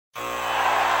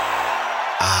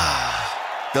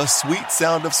The sweet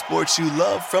sound of sports you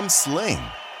love from Sling.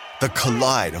 The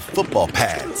collide of football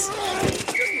pads.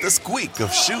 The squeak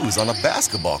of shoes on a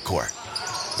basketball court.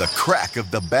 The crack of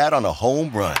the bat on a home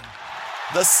run.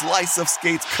 The slice of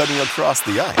skates cutting across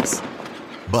the ice.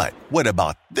 But what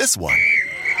about this one?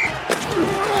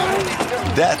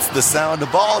 That's the sound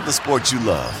of all the sports you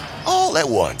love, all at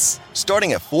once.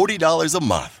 Starting at $40 a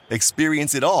month.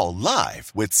 Experience it all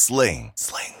live with Sling.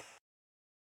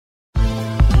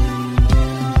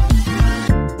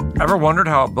 Ever wondered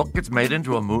how a book gets made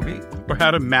into a movie? Or how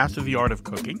to master the art of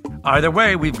cooking? Either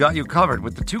way, we've got you covered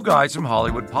with the Two Guys from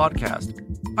Hollywood podcast.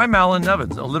 I'm Alan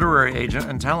Nevins, a literary agent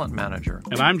and talent manager.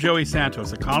 And I'm Joey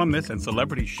Santos, a columnist and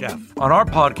celebrity chef. On our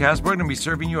podcast, we're going to be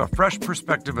serving you a fresh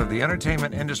perspective of the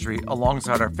entertainment industry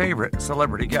alongside our favorite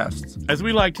celebrity guests. As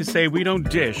we like to say, we don't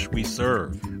dish, we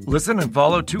serve. Listen and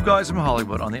follow Two Guys from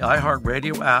Hollywood on the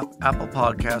iHeartRadio app, Apple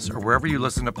Podcasts, or wherever you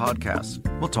listen to podcasts.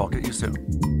 We'll talk at you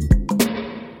soon.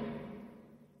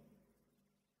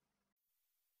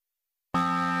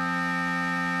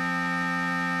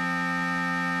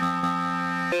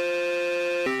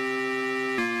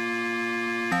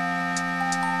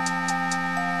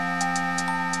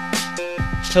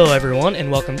 Hello everyone,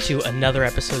 and welcome to another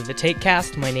episode of the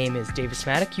TakeCast. My name is Davis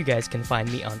Maddock. You guys can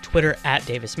find me on Twitter at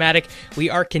Davis Maddock. We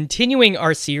are continuing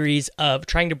our series of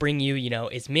trying to bring you,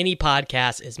 as many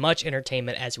podcasts, as much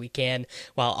entertainment as we can,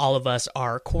 while all of us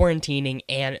are quarantining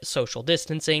and social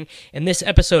distancing. In this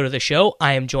episode of the show,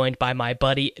 I am joined by my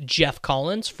buddy Jeff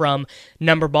Collins from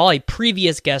Numberball, a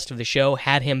previous guest of the show.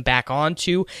 Had him back on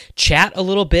to chat a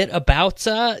little bit about,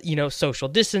 social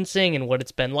distancing and what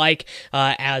it's been like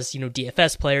as,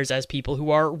 DFS players, as people who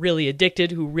are really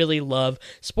addicted, who really love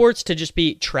sports, to just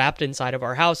be trapped inside of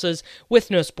our houses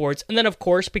with no sports. And then, of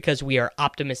course, because we are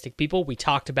optimistic people, we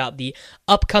talked about the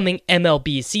upcoming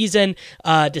MLB season,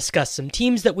 discussed some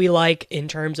teams that we like in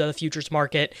terms of the futures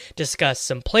market, discussed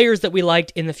some players that we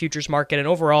liked in the futures market, and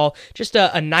overall, just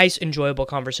a nice, enjoyable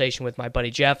conversation with my buddy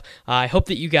Jeff. I hope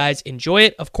that you guys enjoy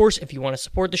it. Of course, if you want to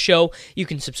support the show, you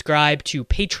can subscribe to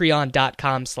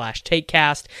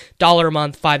patreon.com/takecast. $1 a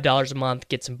month, $5 a month.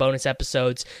 Get some bonus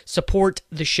episodes, support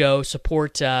the show,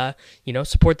 support the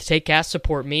TakeCast,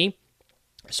 support me,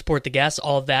 support the guests,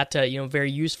 all of that,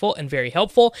 very useful and very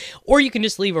helpful. Or you can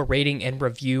just leave a rating and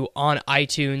review on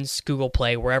iTunes, Google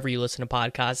Play, wherever you listen to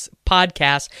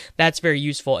podcasts. That's very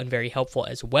useful and very helpful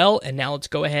as well. And now let's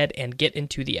go ahead and get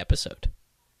into the episode.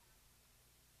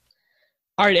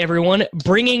 All right, everyone,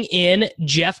 bringing in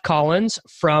Jeff Collins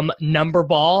from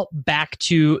Numberball back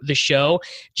to the show.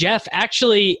 Jeff,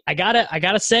 actually, I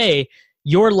gotta say,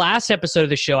 your last episode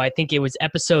of the show, I think it was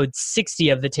episode 60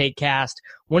 of the TakeCast,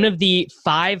 one of the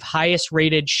 5 highest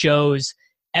rated shows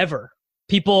ever.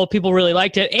 People really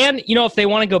liked it. And, if they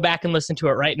want to go back and listen to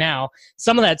it right now,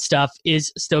 some of that stuff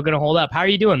is still going to hold up. How are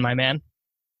you doing, my man?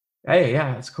 Hey,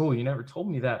 yeah, it's cool. You never told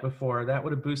me that before. That would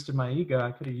have boosted my ego.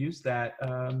 I could have used that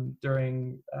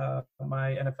during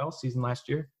my NFL season last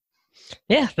year.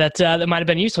 Yeah, that might have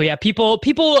been useful. Yeah, people.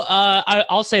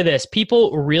 I'll say this: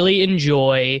 people really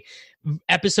enjoy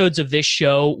episodes of this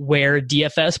show where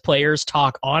DFS players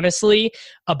talk honestly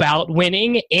about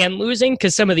winning and losing,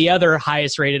 because some of the other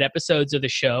highest rated episodes of the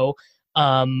show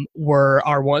were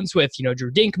our ones with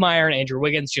Drew Dinkmeyer and Andrew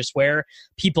Wiggins, just where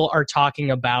people are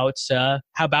talking about how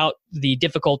about the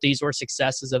difficulties or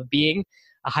successes of being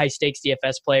a high stakes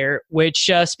DFS player.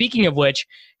 Which speaking of which,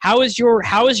 how is your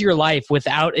life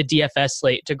without a DFS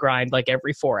slate to grind like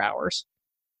every 4 hours?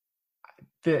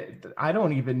 I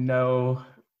don't even know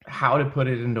how to put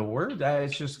it into words.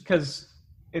 It's just because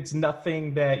it's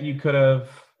nothing that you could have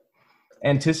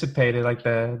anticipated, like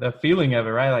the feeling of it,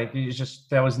 right? Like it's just,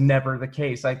 that was never the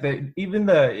case. Like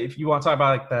if you want to talk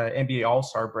about like the NBA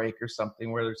All-Star break or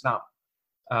something where there's not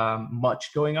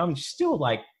much going on, there's still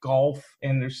like golf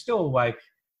and there's still like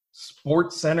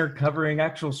Sports Center covering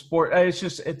actual sport.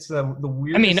 It's the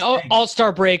weirdest. I mean,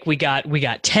 All-Star break, we got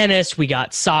tennis, we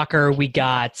got soccer, we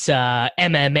got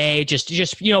MMA,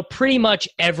 just pretty much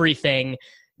everything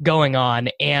going on.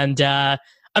 And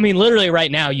literally right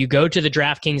now, you go to the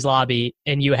DraftKings lobby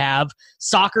and you have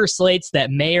soccer slates that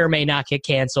may or may not get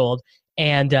canceled,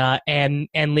 and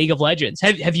League of Legends.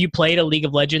 Have you played a League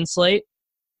of Legends slate?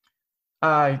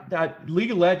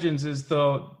 League of Legends is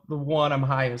the one I'm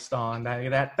highest on.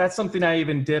 That's something I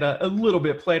even did a little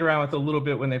bit, played around with a little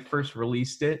bit when they first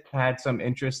released it. Had some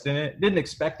interest in it. Didn't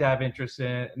expect to have interest in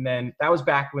it, and then that was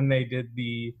back when they did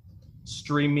the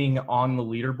streaming on the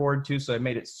leaderboard too, so it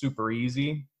made it super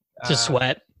easy to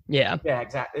sweat. Yeah,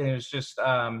 exactly. And it's just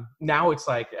now it's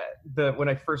like when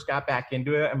I first got back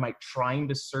into it, I'm like trying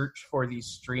to search for these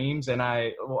streams, and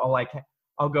I'll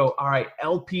I'll go, all right,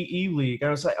 LPE League. And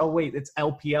I was like, oh, wait, it's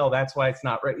LPL. That's why it's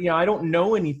not right. I don't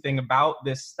know anything about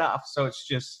this stuff. So it's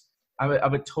just,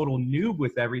 I'm a total noob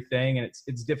with everything. And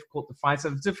it's difficult to find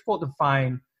stuff. It's difficult to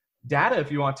find data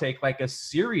if you want to take like a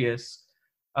serious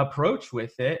approach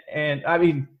with it. And I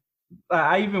mean,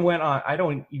 I even went on, I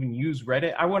don't even use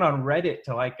Reddit. I went on Reddit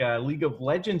to like a League of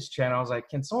Legends channel. I was like,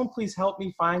 can someone please help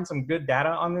me find some good data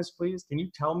on this, please? Can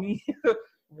you tell me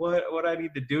what I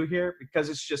need to do here? Because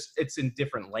it's in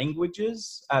different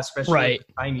languages, especially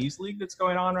the Chinese league that's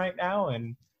going on right now.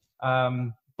 And,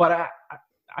 but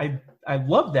I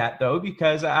love that though,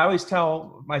 because I always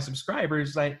tell my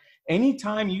subscribers, like,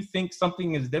 anytime you think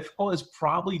something is difficult, it's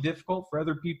probably difficult for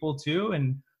other people too.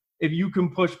 And if you can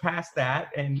push past that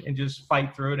and just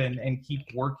fight through it and keep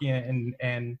working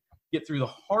and get through the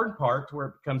hard part to where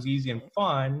it becomes easy and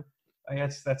fun, I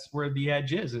guess that's where the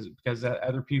edge is because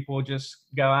other people just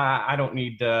go, I don't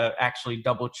need to actually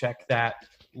double check that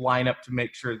lineup to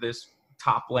make sure this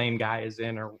top lane guy is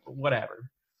in or whatever.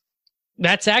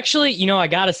 That's actually, I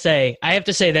have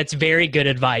to say that's very good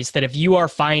advice, that if you are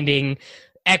finding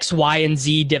X, Y, and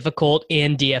Z difficult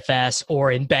in DFS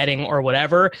or in betting or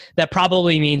whatever, that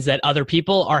probably means that other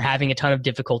people are having a ton of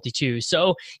difficulty too.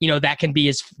 So, that can be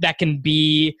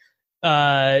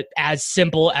as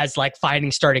simple as like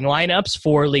finding starting lineups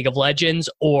for League of Legends,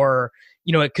 or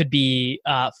it could be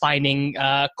finding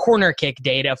corner kick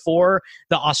data for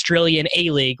the Australian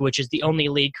A-League, which is the only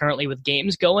league currently with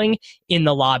games going in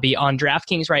the lobby on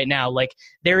DraftKings right now. Like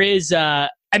there is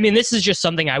this is just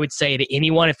something I would say to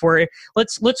anyone. If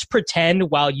let's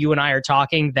pretend while you and I are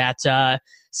talking that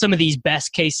some of these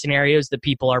best case scenarios that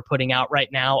people are putting out right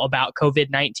now about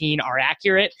COVID-19 are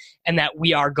accurate and that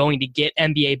we are going to get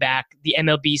NBA back. The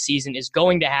MLB season is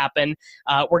going to happen.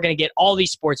 We're going to get all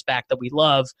these sports back that we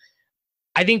love.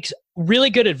 I think really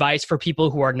good advice for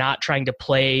people who are not trying to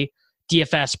play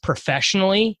DFS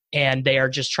professionally and they are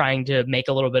just trying to make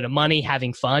a little bit of money,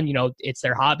 having fun, it's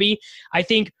their hobby. I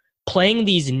think playing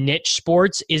these niche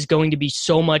sports is going to be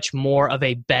so much more of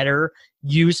a better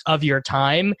use of your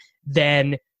time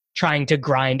than trying to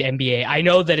grind NBA. I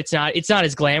know that it's not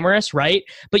as glamorous, right?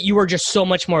 But you are just so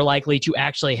much more likely to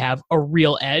actually have a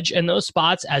real edge in those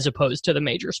spots as opposed to the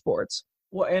major sports.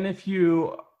 Well, and if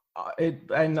you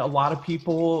and a lot of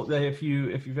people, if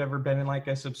you've ever been in like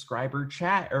a subscriber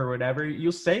chat or whatever,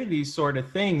 you'll say these sort of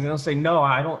things and they'll say, no,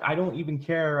 I don't even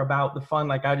care about the fun.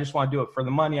 Like, I just want to do it for the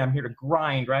money. I'm here to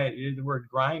grind, right? You use the word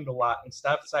grind a lot and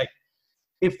stuff. It's like,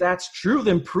 if that's true,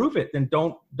 then prove it. Then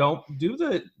don't do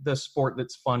the sport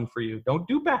that's fun for you. Don't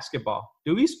do basketball.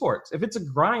 Do esports. If it's a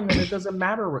grind, then it doesn't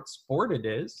matter what sport it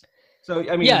is. So,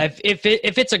 I mean, yeah,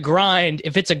 if it's a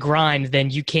grind, then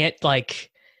you can't like.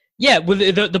 Yeah, well,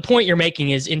 the point you're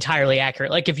making is entirely accurate.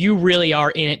 Like, if you really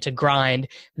are in it to grind,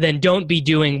 then don't be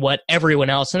doing what everyone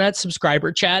else in that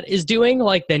subscriber chat is doing.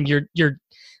 Like, then you're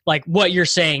like, what you're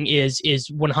saying is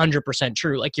 100%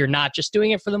 true. Like, you're not just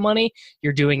doing it for the money.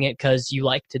 You're doing it because you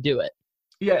like to do it.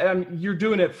 Yeah, you're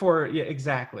doing it for, yeah,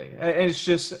 exactly. And it's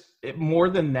just more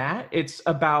than that. It's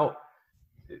about,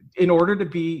 in order to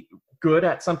be good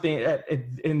at something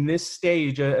in this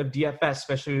stage of DFS,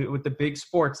 especially with the big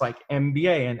sports like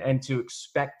NBA, and to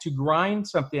expect to grind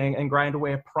something and grind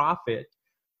away a profit,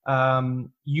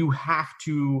 you have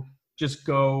to just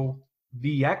go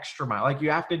the extra mile. Like,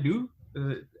 you have to do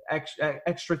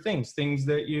extra things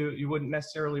that you wouldn't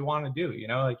necessarily want to do.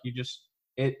 Like, you just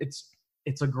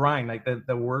it's a grind. Like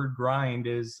the word grind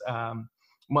is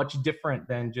much different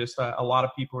than just a lot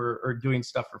of people are doing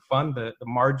stuff for fun. The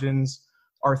margins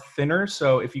are thinner.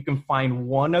 So if you can find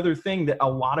one other thing that a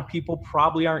lot of people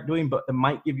probably aren't doing, but that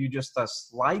might give you just the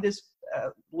slightest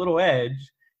little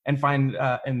edge, and find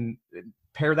and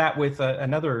pair that with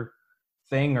another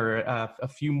thing or a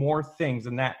few more things,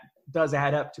 and that does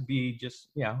add up to be just,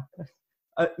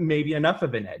 maybe enough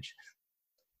of an edge.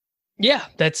 Yeah,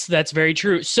 that's very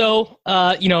true. So,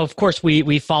 of course,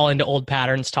 we fall into old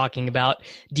patterns talking about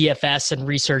DFS and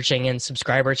researching and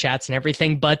subscriber chats and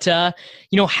everything. But,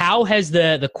 how has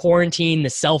the quarantine, the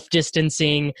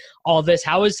self-distancing, all this,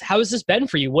 how has this been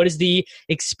for you? What is the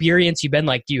experience you've been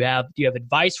like? Do you have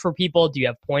advice for people? Do you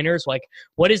have pointers? Like,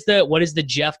 what is the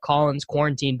Geoff Collins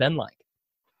quarantine been like?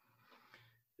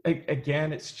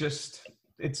 Again, it's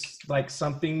like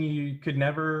something you could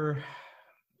never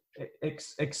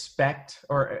expect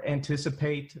or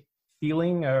anticipate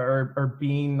feeling or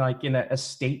being like in a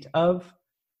state of,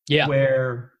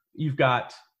 where you've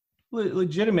got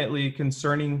legitimately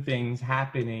concerning things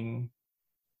happening.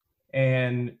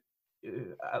 And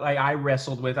like, I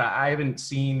wrestled with, I haven't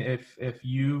seen if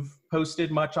you've posted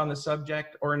much on the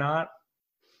subject or not,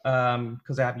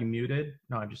 because I have you muted.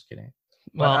 No, I'm just kidding.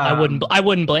 Well, I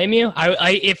wouldn't blame you.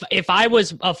 If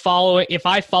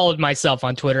I followed myself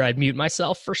on Twitter, I'd mute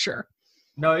myself for sure.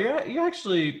 No, you're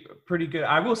actually pretty good.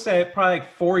 I will say probably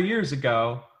like 4 years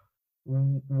ago,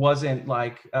 wasn't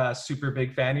like a super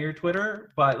big fan of your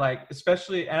Twitter, but like,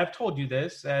 especially, and I've told you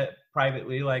this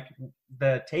privately, like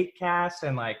the Take Cast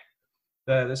and like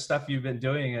the stuff you've been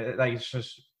doing, like it's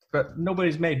just, but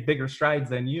nobody's made bigger strides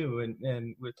than you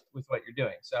and with what you're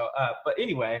doing. So, but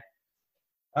anyway,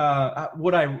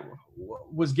 what I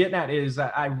was getting at is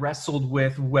I wrestled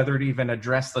with whether to even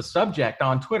address the subject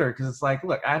on Twitter. Cause it's like,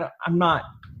 look, I'm not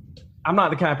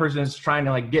the kind of person that's trying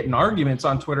to like get in arguments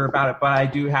on Twitter about it, but I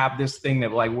do have this thing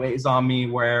that like weighs on me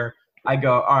where I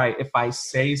go, all right, if I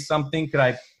say something, could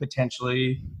I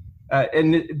potentially,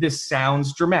 and this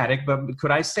sounds dramatic, but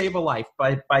could I save a life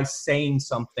by saying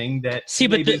something that? See,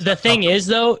 but the thing is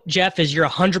though, Jeff, is you're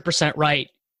 100% right.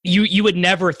 You would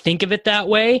never think of it that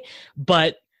way,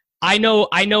 but I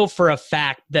know for a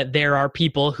fact that there are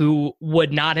people who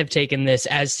would not have taken this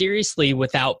as seriously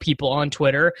without people on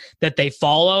Twitter that they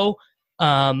follow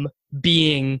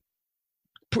being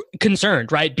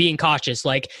concerned, right? Being cautious.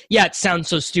 Like, yeah, it sounds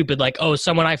so stupid. Like, oh,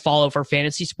 someone I follow for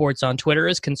fantasy sports on Twitter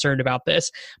is concerned about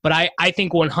this. But I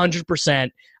think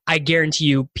 100%, I guarantee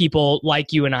you, people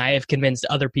like you and I have convinced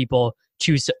other people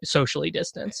to socially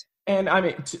distance. And I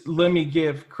mean, let me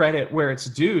give credit where it's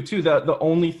due too. The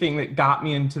only thing that got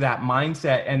me into that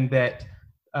mindset and that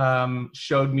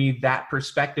showed me that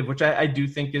perspective, which I do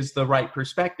think is the right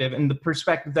perspective, and the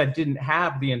perspective that I didn't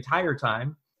have the entire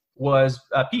time, was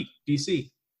Pete,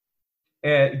 DC.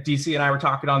 DC and I were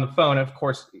talking on the phone. Of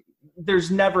course,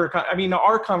 there's never,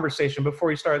 our conversation before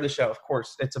we started the show, of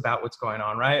course, it's about what's going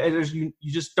on, right? You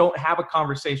just don't have a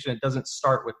conversation that doesn't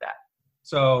start with that.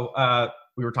 So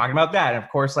we were talking about that. And of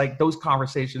course, like those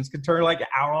conversations could turn like an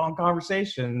hour-long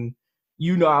conversation.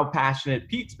 You know how passionate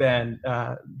Pete's been,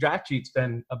 Draft Cheat's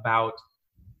been about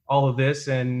all of this.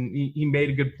 And he made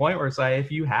a good point where it's like,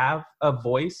 if you have a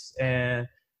voice, and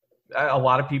a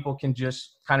lot of people can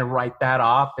just kind of write that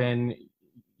off and,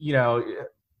 you know,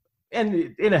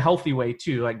 and in a healthy way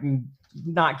too, like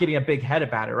not getting a big head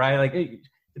about it, right? Like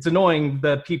it's annoying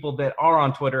the people that are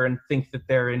on Twitter and think that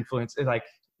they're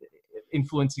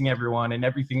influencing everyone and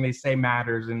everything they say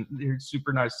matters and they're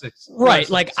super narcissistic. Right.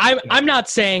 Like I'm not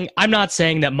saying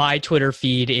that my Twitter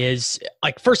feed is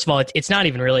like, first of all, it's not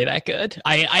even really that good.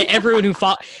 Everyone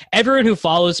who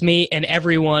follows me and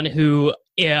everyone who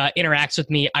interacts with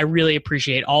me, I really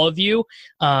appreciate all of you.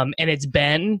 And it's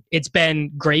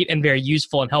been great and very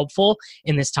useful and helpful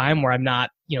in this time where I'm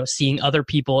not, seeing other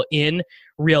people in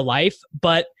real life.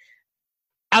 But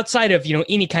outside of,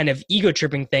 any kind of ego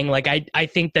tripping thing, like I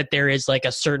think that there is like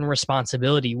a certain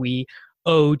responsibility we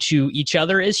owe to each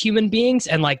other as human beings.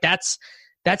 And like, that's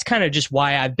kind of just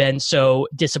why I've been so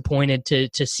disappointed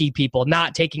to see people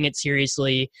not taking it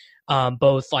seriously,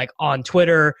 both like on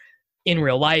Twitter, in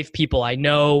real life, people I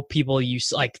know, people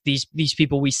like these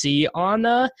people we see on,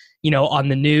 on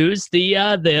the news,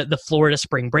 the Florida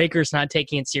spring breakers not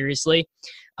taking it seriously.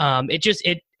 And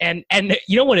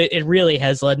you know what it really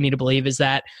has led me to believe is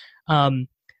that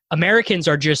Americans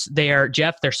are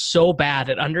they're so bad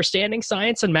at understanding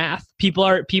science and math.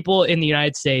 People in the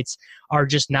United States are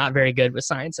just not very good with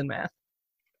science and math.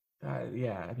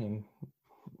 Yeah, I mean,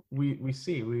 we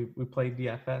played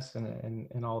DFS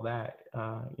and all that,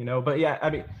 but yeah, I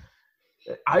mean,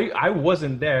 I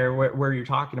wasn't there where you're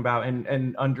talking about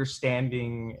and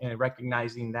understanding and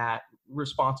recognizing that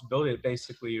responsibility that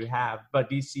basically you have, but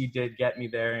DC did get me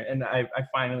there, and I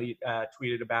finally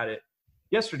tweeted about it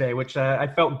yesterday, which I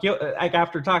felt guilty. Like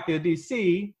after talking to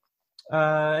DC,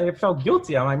 I felt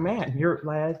guilty. I'm like, man,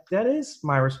 that is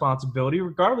my responsibility,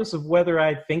 regardless of whether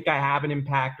I think I have an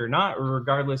impact or not, or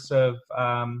regardless of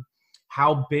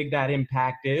how big that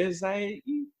impact is.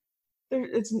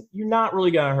 You're not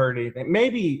really gonna hurt anything.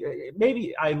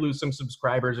 Maybe I lose some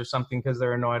subscribers or something because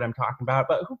they're annoyed I'm talking about.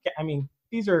 But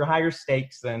these are higher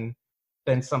stakes than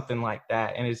something like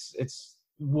that, and it's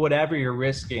whatever you're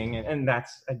risking, and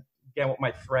that's again what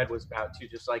my thread was about too.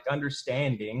 Just like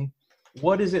understanding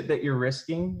what is it that you're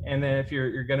risking, and then if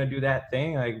you're gonna do that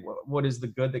thing, like what is the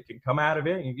good that can come out of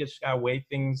it? And you just gotta weigh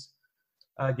things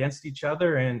against each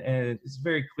other, and it's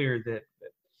very clear that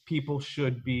people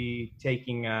should be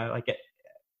taking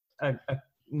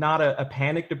not a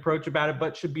panicked approach about it,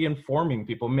 but should be informing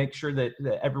people, make sure that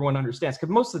everyone understands. Because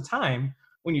most of the time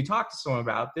when you talk to someone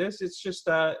about this, it's just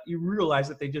you realize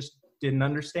that they just didn't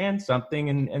understand something,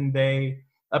 and they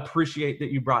appreciate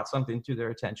that you brought something to their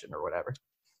attention or whatever.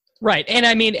 Right. And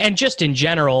I mean, and just in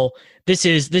general, this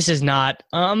is not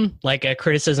like a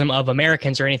criticism of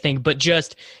Americans or anything, but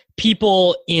just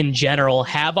people in general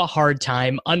have a hard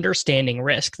time understanding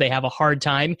risk. They have a hard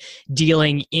time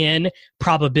dealing in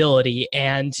probability.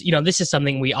 And, this is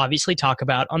something we obviously talk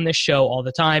about on this show all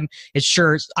the time. It's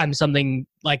sure I'm something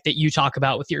like that you talk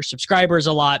about with your subscribers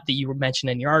a lot, that you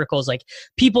mentioned in your articles. Like,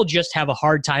 people just have a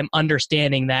hard time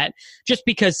understanding that just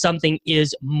because something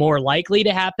is more likely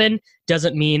to happen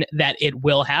doesn't mean that it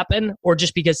will happen, or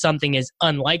just because something is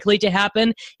unlikely to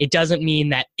happen, it doesn't mean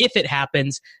that if it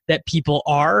happens that people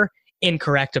are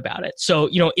incorrect about it. So,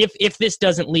 if this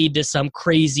doesn't lead to some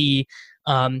crazy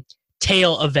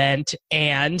tail event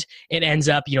and it ends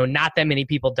up, not that many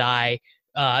people die,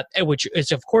 which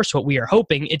is of course what we are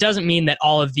hoping, it doesn't mean that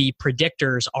all of the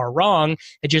predictors are wrong.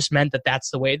 It just meant that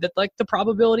that's the way that the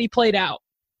probability played out.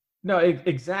 No,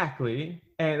 exactly.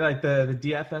 And like the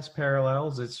DFS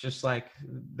parallels, it's just like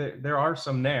there are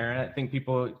some there. And I think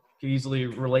people can easily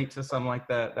relate to some like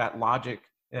that logic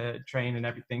train and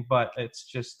everything. But it's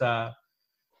just, when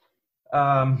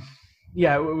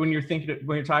you're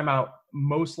talking about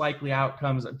most likely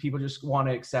outcomes, people just want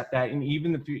to accept that. And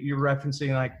even if you're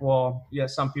referencing like, well, yeah,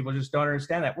 some people just don't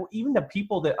understand that. Well, even the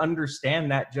people that understand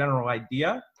that general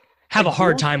idea have a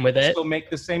hard time with it. Still make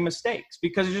the same mistakes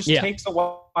because it just takes a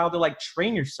while to like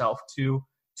train yourself to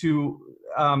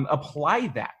apply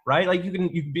that, right? Like you can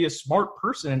be a smart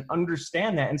person and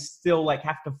understand that and still like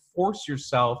have to force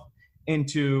yourself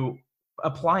into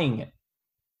applying it.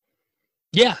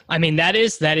 Yeah, I mean that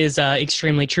is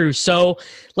extremely true. So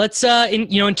let's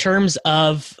in terms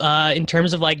of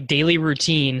like daily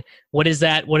routine, what is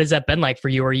that been like for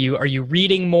you? Are you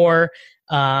reading more?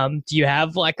 Do you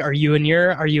have are you and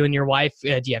your wife,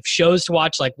 do you have shows to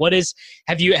watch? Like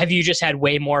have you just had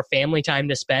way more family time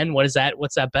to spend? What's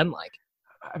that been like?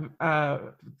 I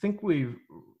think we've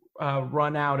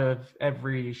run out of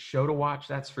every show to watch.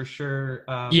 That's for sure.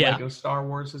 Lego Star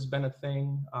Wars has been a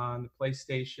thing on the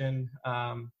PlayStation.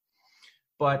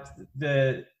 But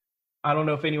I don't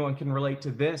know if anyone can relate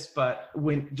to this, but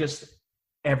when just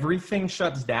everything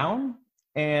shuts down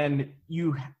and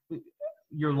you're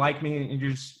like me and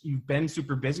you've been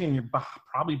super busy and you're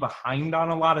probably behind on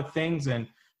a lot of things. And,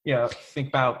 think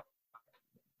about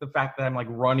the fact that I'm like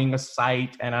running a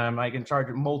site and I'm like in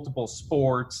charge of multiple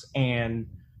sports and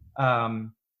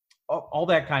all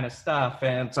that kind of stuff.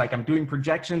 And it's like I'm doing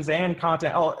projections and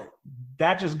content.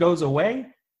 That just goes away.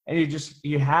 And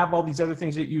you have all these other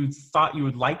things that you thought you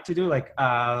would like to do. Like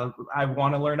I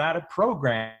want to learn how to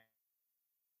program.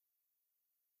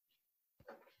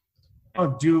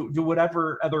 Do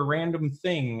whatever other random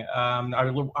thing.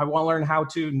 I want to learn how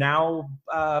to now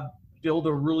build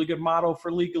a really good model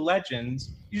for League of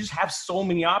Legends. You just have so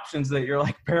many options that you're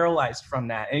like paralyzed from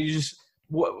that. And you just,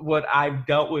 what I've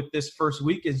dealt with this first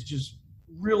week is just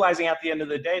realizing at the end of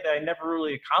the day that I never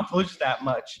really accomplished that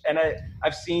much. And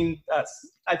I've seen,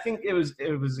 I think it was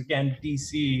again,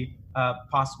 DC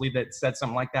possibly that said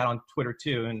something like that on Twitter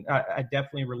too. And I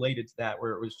definitely related to that,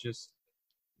 where it was just,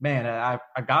 man, I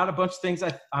got a bunch of things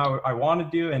I want to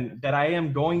do and that I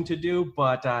am going to do,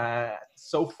 but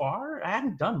so far I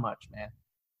haven't done much, man.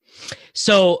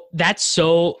 So that's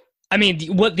so, I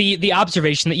mean, what the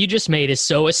observation that you just made is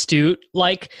so astute.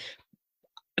 Like,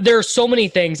 there are so many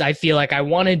things I feel like I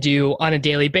want to do on a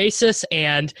daily basis,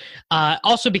 and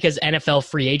also because NFL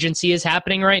free agency is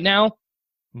happening right now.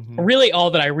 Mm-hmm. Really, all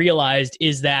that I realized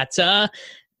is that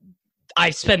I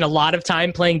spend a lot of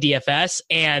time playing DFS,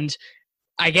 and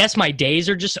I guess my days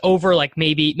are just over like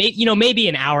maybe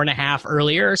an hour and a half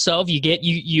earlier. So if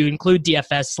you include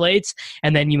DFS slates,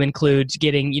 and then you include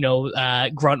getting,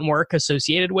 grunt work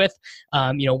associated with,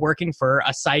 working for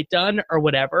a site done or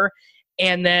whatever.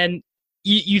 And then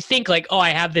you think like, oh,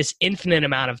 I have this infinite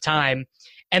amount of time.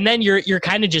 And then you're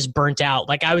kind of just burnt out.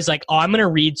 Like I was like, oh, I'm going to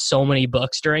read so many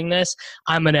books during this.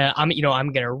 I'm going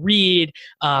to read.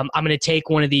 I'm going to take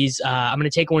one of these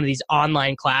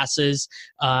online classes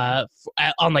on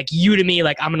like Udemy.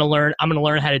 Like I'm going to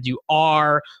learn how to do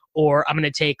R, or I'm going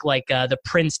to take like the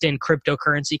Princeton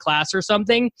cryptocurrency class or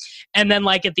something. And then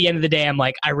like at the end of the day, I'm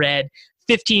like, I read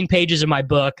 15 pages of my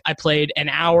book. I played an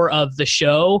hour of the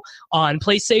show on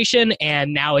PlayStation,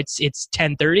 and now it's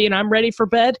 10:30 and I'm ready for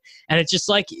bed. And it's just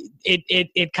like,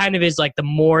 it kind of is like the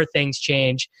more things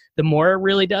change, the more it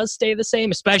really does stay the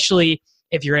same, especially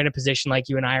if you're in a position like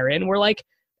you and I are in, where like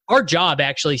our job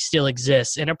actually still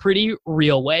exists in a pretty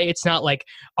real way. It's not like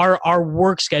our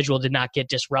work schedule did not get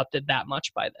disrupted that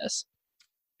much by this.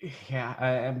 Yeah.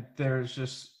 And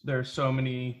there's so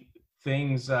many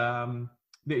things,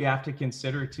 that you have to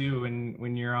consider too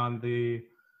when you're on the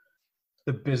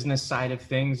business side of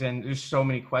things, and there's so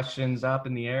many questions up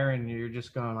in the air, and you're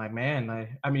just going like, man,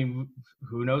 I mean,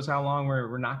 who knows how long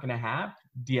we're not going to have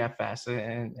DFS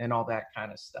and all that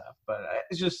kind of stuff. But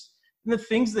it's just the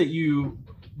things that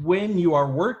when you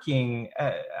are working,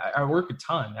 I work a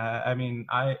ton. I mean,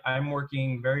 I'm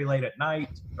working very late at night,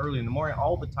 early in the morning,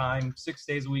 all the time, 6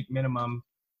 days a week minimum.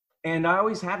 And I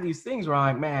always have these things where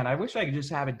I'm like, man, I wish I could just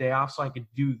have a day off so I could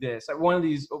do this.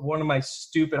 One of my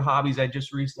stupid hobbies I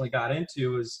just recently got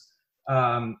into is,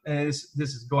 and this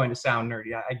is going to sound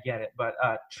nerdy, I get it, but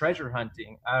treasure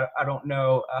hunting. I don't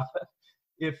know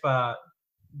if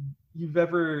you've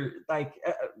ever, like,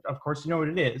 of course you know what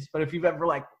it is, but if you've ever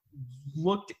like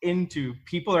looked into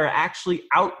people that are actually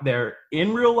out there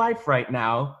in real life right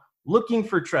now looking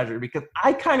for treasure, because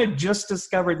I kind of just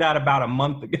discovered that about a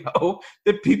month ago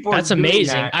that people That's are doing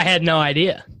amazing. that. I had no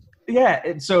idea. Yeah,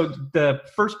 and so the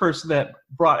first person that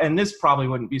brought, and this probably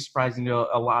wouldn't be surprising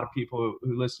to a lot of people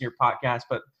who listen to your podcast,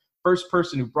 but first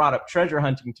person who brought up treasure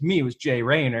hunting to me was Jay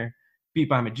Rayner, Beat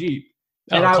by Majid.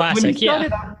 And Classic, when he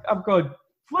started, I'm going,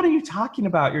 what are you talking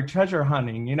about? You're treasure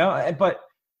hunting, you know? But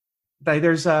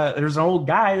there's an old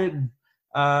guy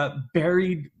that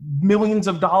buried millions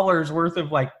of dollars worth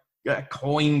of like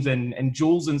coins and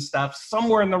jewels and stuff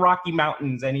somewhere in the Rocky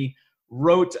Mountains, and he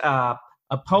wrote a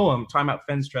poem. Talking about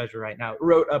Fenn's treasure right now.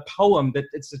 Wrote a poem that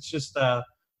it's just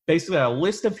basically a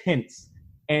list of hints,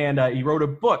 and he wrote a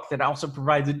book that also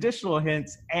provides additional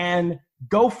hints. And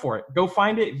go for it. Go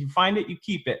find it. If you find it, you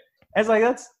keep it. It's like,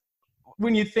 that's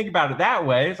when you think about it that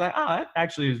way. It's like, oh, that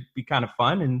actually would be kind of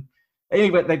fun. And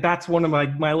anyway, like that's one of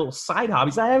my little side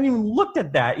hobbies. I haven't even looked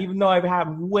at that, even though I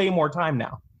have way more time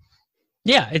now.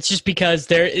 Yeah, it's just because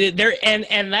they're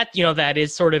and that, you know, that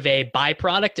is sort of a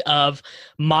byproduct of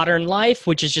modern life,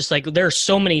 which is just like there are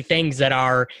so many things that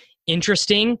are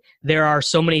interesting. There are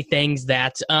so many things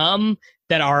that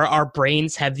that our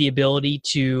brains have the ability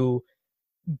to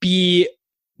be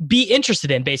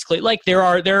interested in, basically. Like there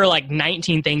are like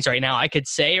 19 things right now I could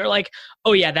say are like,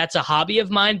 oh yeah, that's a hobby of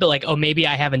mine, but like, oh, maybe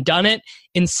I haven't done it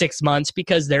in 6 months,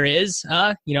 because there is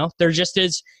you know, there just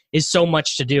is so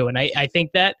much to do. And I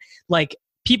think that like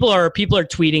people are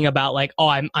tweeting about like, oh,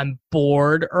 I'm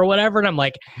bored or whatever, and I'm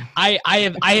like, I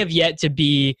have yet to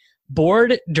be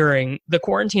bored during the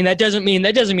quarantine. That doesn't mean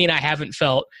I haven't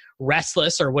felt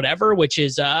restless or whatever, which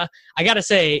is I gotta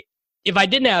say, if I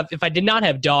did not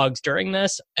have dogs during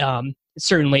this,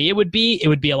 certainly it would be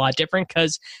a lot different,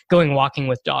 because going walking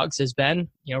with dogs has been,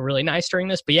 you know, really nice during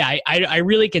this. But yeah, I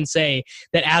really can say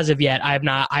that as of yet, I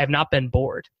have not been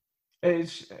bored.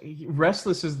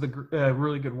 Restless is the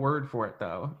really good word for it,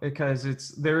 though, because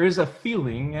there is a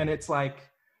feeling, and it's like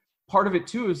part of it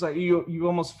too is like you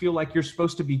almost feel like you're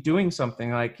supposed to be doing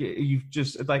something, like you've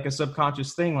just like a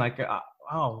subconscious thing, like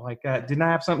didn't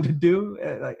I have something to do?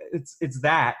 Like it's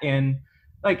that, and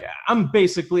like I'm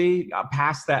basically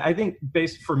past that. I think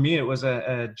for me it was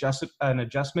an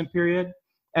adjustment period,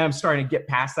 and I'm starting to get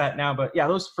past that now. But yeah,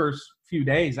 those first few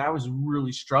days I was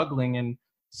really struggling, and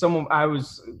I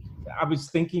was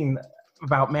thinking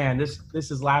about, man, this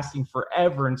is lasting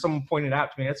forever. And someone pointed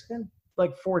out to me, it's been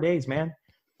like 4 days, man.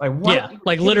 Like what? Yeah,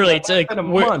 like literally, it's like a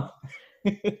month.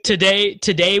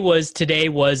 Today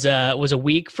was a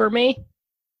week for me.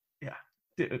 Yeah,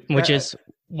 dude, which is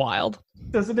wild.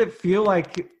 Doesn't it feel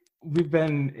like we've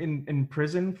been in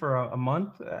prison for a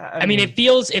month? I mean, it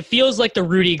feels like the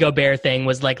Rudy Gobert thing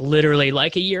was like literally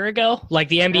like a year ago. Like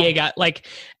the NBA got like,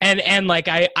 and like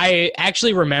I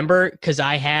actually remember, because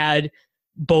I had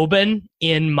Boban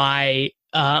in my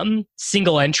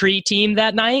single entry team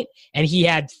that night, and he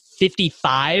had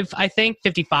 55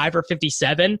 or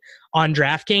 57 on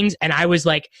DraftKings, and I was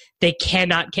like, they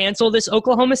cannot cancel this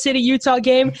Oklahoma City Utah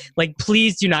game. Like,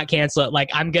 please do not cancel it.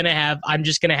 Like, I'm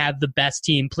just gonna have the best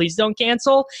team. Please don't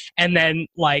cancel. And then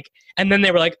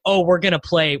they were like, oh, we're gonna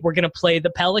play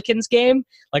the Pelicans game.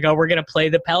 Like, oh, we're gonna play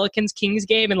the Pelicans Kings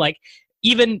game, and like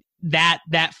even that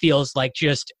feels like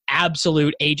just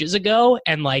absolute ages ago,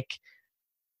 and like,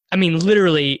 I mean,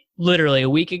 literally a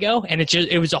week ago, and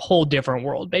it was a whole different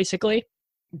world, basically.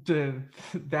 So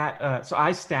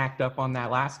I stacked up on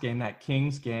that last game, that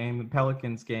Kings game, the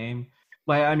Pelicans game.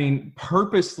 Like, I mean,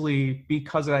 purposely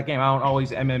because of that game. I don't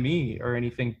always MME or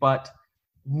anything, but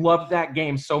loved that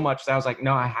game so much that I was like,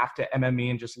 no, I have to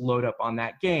MME and just load up on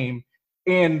that game.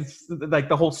 And like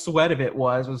the whole sweat of it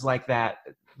was like that.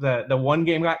 The one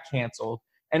game got canceled,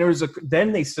 and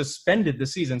then they suspended the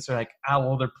season. So like,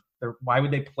 why would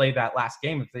they play that last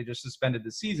game if they just suspended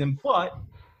the season? But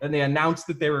then they announced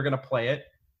that they were going to play it.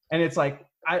 And it's like,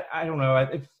 I don't know.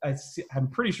 I'm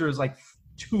pretty sure it was like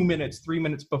 3 minutes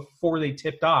before they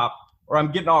tipped off, or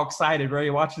I'm getting all excited, ready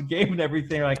to watch the game and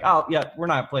everything. Like, oh, yeah, we're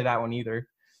not going to play that one either.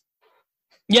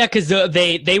 Yeah, because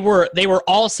they were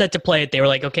all set to play it. They were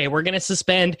like, okay, we're going to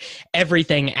suspend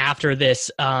everything after this,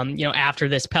 after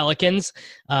this Pelicans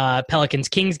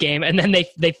Kings game, and then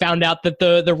they found out that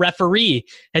the referee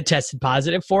had tested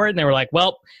positive for it, and they were like,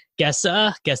 well, guess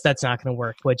that's not going to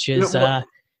work, which is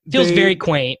feels very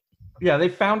quaint. Yeah, they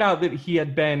found out that they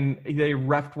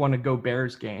refed one of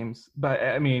Gobert's games, but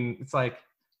I mean, it's like.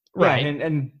 Right,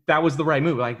 and that was the right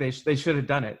move. Like they should have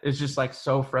done it. It's just like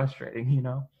so frustrating, you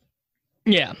know.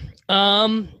 Yeah.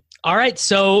 All right.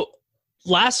 So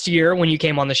last year when you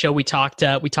came on the show, we talked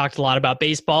a lot about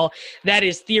baseball. That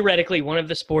is theoretically one of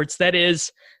the sports that is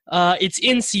it's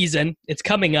in season. It's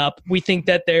coming up. We think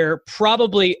that they're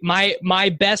probably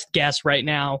my best guess right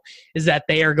now is that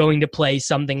they are going to play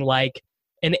something like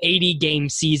an 80-game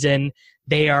season.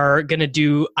 They are going to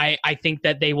do, I think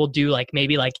that they will do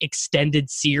maybe extended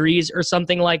series or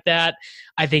something like that.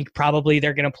 I think probably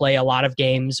they're going to play a lot of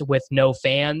games with no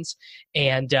fans.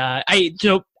 And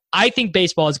I think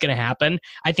baseball is going to happen.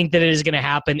 I think that it is going to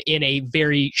happen in a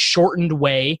very shortened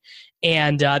way.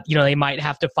 And, they might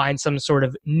have to find some sort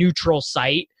of neutral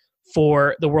site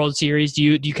for the World Series. Are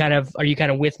you kind of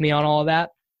with me on all of that?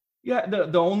 Yeah,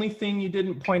 the only thing you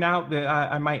didn't point out that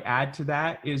I might add to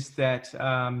that is that,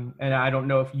 and I don't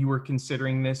know if you were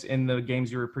considering this in the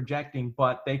games you were projecting,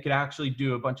 but they could actually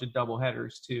do a bunch of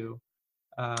doubleheaders too.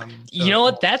 You know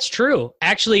what? That's true.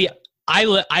 Actually,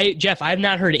 Jeff, I have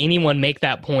not heard anyone make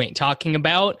that point talking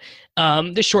about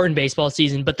the shortened baseball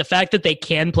season, but the fact that they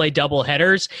can play double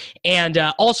headers, and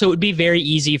also it would be very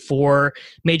easy for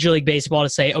Major League Baseball to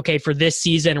say, okay, for this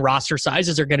season, roster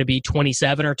sizes are going to be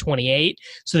 27 or 28,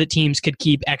 so that teams could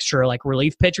keep extra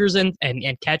relief pitchers and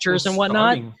catchers and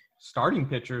whatnot. Starting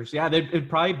pitchers, yeah, it'd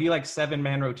probably be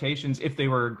 7-man rotations if they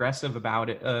were aggressive about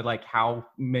it. How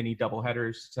many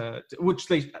doubleheaders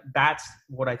that's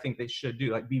what I think they should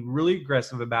do. Be really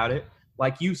aggressive about it.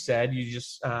 Like you said, you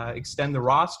just extend the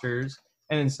rosters,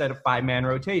 and instead of 5-man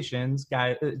rotations,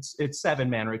 it's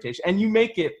 7-man rotation, and you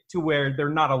make it to where they're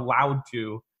not allowed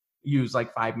to use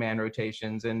 5-man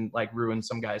rotations and ruin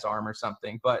some guy's arm or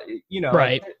something. But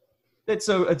right. It's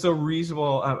a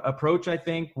reasonable approach, I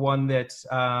think. One that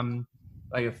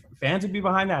if fans would be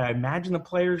behind that, I imagine the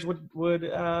players would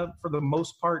for the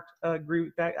most part agree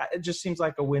with that. It just seems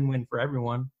like a win-win for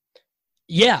everyone.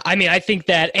 Yeah, I mean, I think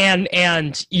that, and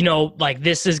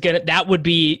this is that would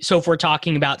be, so if we're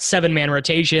talking about 7-man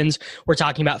rotations, we're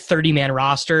talking about 30-man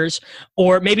rosters,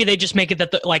 or maybe they just make it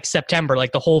that September,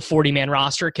 the whole 40-man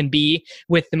roster can be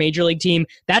with the major league team.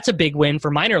 That's a big win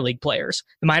for minor league players.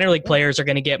 The minor league players are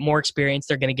going to get more experience.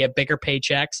 They're going to get bigger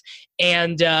paychecks.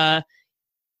 And,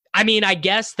 I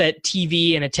guess that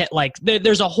TV and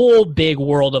there's a whole big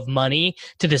world of money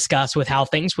to discuss with how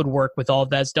things would work with all of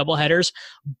those doubleheaders.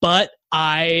 But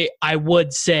I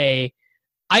would say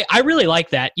I really like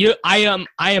that. I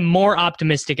am more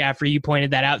optimistic after you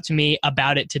pointed that out to me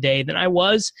about it today than I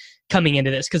was coming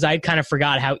into this, because I kind of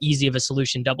forgot how easy of a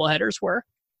solution doubleheaders were.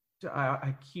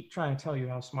 I keep trying to tell you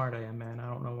how smart I am, man. I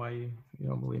don't know why you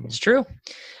don't believe me. It's true.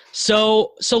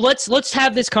 So let's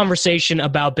have this conversation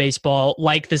about baseball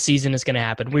like the season is going to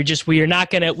happen.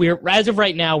 As of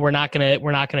right now, we're not going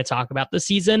to talk about the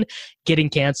season getting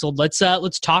canceled. Let's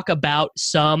talk about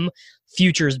some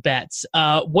futures bets.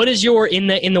 What is in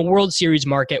the World Series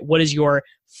market? What is your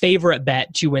favorite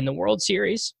bet to win the World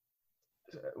Series?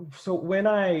 So when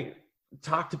I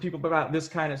talk to people about this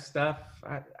kind of stuff,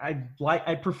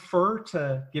 I prefer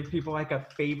to give people a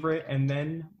favorite and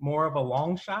then more of a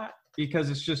long shot, because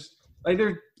it's just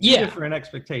they're different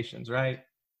expectations, right?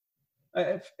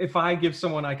 If I give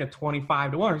someone a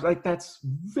 25-1, that's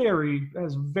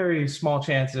very small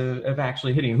chance of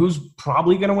actually hitting. Who's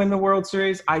probably going to win the World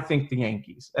Series? I think the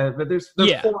Yankees. But they're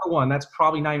 4-1. That's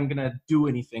probably not even going to do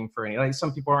anything for any.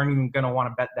 Some people aren't even going to want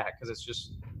to bet that, because it's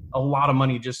just a lot of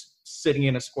money just sitting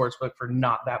in a sports book for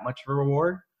not that much of a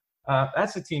reward.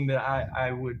 That's a team that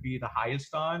I would be the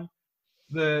highest on.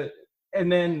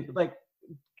 And then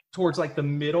towards the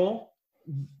middle,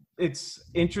 it's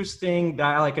interesting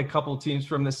that I like a couple of teams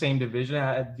from the same division.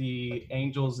 I had the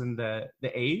Angels and the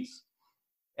A's,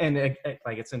 and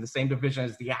it's in the same division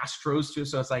as the Astros too.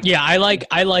 So it's I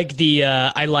like the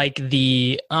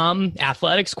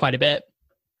Athletics quite a bit.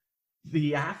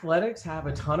 The Athletics have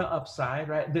a ton of upside,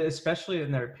 right? Especially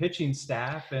in their pitching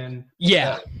staff, and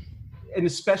and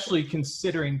especially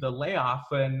considering the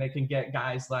layoff, and they can get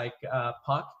guys like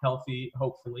Puck healthy,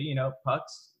 hopefully.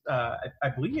 Puck's I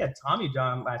believe he had Tommy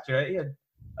John last year. He had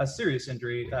a serious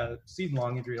injury,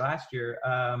 season-long injury last year.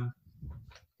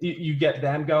 You get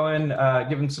them going,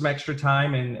 give them some extra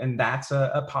time, and that's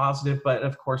a positive. But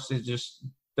of course,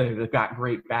 they've got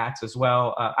great bats as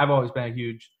well. I've always been a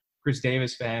huge Chris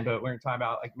Davis fan, but we're talking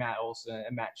about like Matt Olson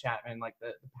and Matt Chapman, like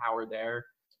the power there.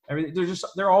 Everything,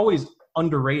 they're always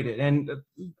underrated, and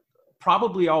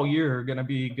probably all year are going to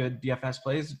be good DFS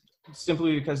plays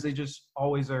simply because they just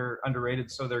always are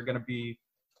underrated. So they're going to be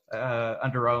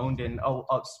underowned, and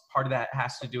part of that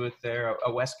has to do with they're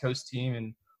a West Coast team,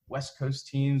 and West Coast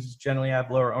teams generally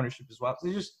have lower ownership as well.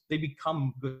 So they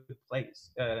become good plays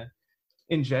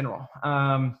in general.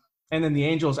 And then the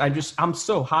Angels, I'm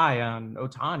so high on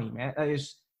Ohtani, man.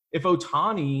 If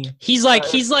Ohtani, he's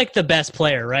like the best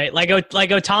player, right? Like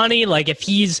Ohtani, like if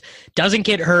he's doesn't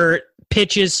get hurt,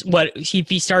 pitches if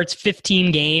he starts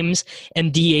 15 games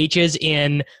and DHs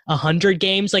in 100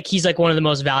 games, like he's like one of the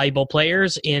most valuable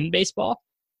players in baseball.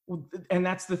 And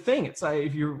that's the thing. It's like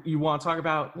if you want to talk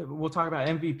about, we'll talk about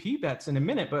MVP bets in a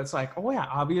minute, but it's like, oh yeah,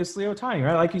 obviously Ohtani,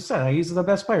 right? Like you said, like, he's the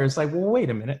best player. It's like, well, wait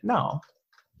a minute, no.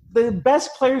 The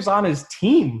best player's on his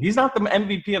team. He's not the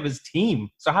MVP of his team.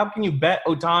 So how can you bet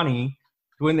Ohtani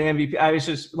to win the MVP? It's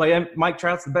just like Mike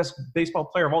Trout's the best baseball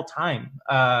player of all time.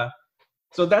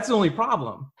 So that's the only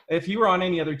problem. If you were on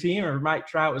any other team or Mike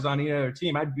Trout was on any other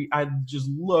team, I'd just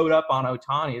load up on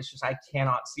Ohtani. It's just I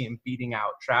cannot see him beating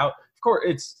out Trout. Of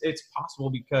course, it's possible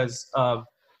because of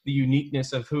the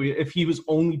uniqueness of if he was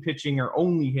only pitching or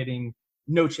only hitting,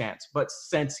 no chance. But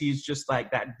since he's just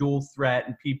like that dual threat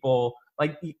and people –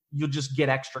 like you'll just get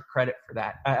extra credit for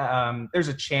that. There's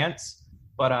a chance,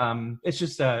 but it's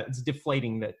just it's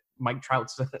deflating that Mike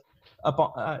Trout's up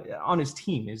on his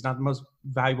team. He's not the most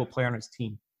valuable player on his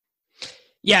team.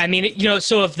 Yeah, I mean,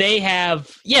 so if they have,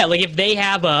 if they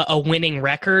have a winning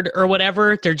record or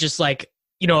whatever, they're just like,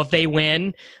 if they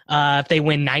win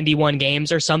 91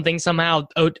 games or something, somehow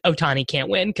Ohtani can't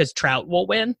win because Trout will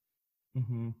win.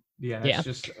 Mm-hmm. Yeah,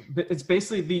 it's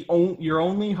basically your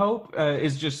only hope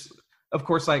is just. Of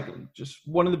course, like just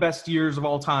one of the best years of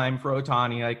all time for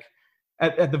Ohtani, like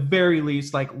at the very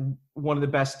least, like one of the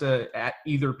best at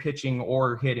either pitching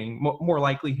or hitting, more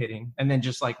likely hitting, and then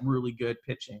just like really good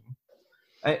pitching.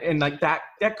 And like that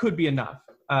could be enough,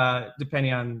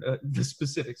 depending on the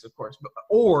specifics, of course,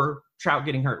 or Trout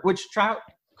getting hurt, which Trout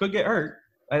could get hurt.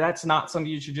 That's not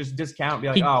something you should just discount. Be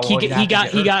like, he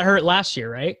got hurt last year,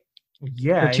 right?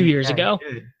 Yeah, or 2 years ago.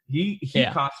 He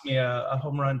cost me a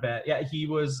home run bet. Yeah, he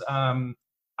was. I'm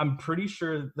pretty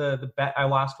sure the bet I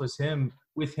lost was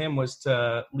was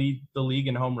to lead the league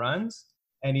in home runs,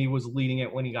 and he was leading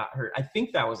it when he got hurt. I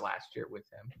think that was last year with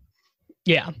him.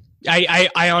 Yeah,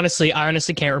 I honestly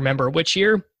can't remember which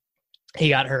year he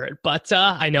got hurt, but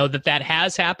I know that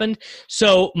has happened.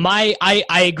 So I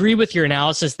agree with your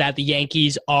analysis that the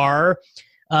Yankees are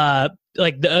a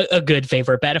good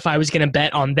favorite bet. If I was going to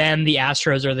bet on them, the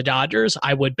Astros or the Dodgers,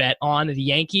 I would bet on the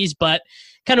Yankees. But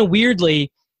kind of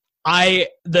weirdly,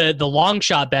 the long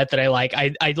shot bet that I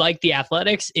like the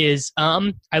Athletics is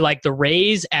I like the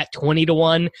Rays at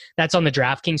 20-1. That's on the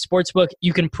DraftKings Sportsbook.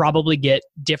 You can probably get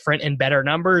different and better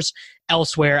numbers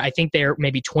elsewhere. I think they're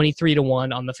maybe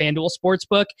 23-1 on the FanDuel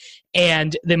Sportsbook,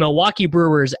 and the Milwaukee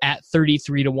Brewers at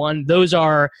 33-1. Those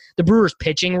are the Brewers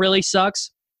pitching really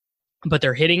sucks, but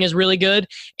their hitting is really good,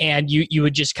 and you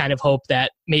would just kind of hope that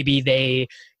maybe they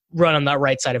run on the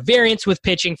right side of variance with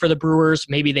pitching for the Brewers.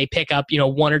 Maybe they pick up,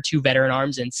 one or two veteran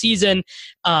arms in season.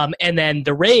 And then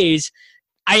the Rays,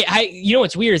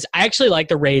 what's weird is I actually like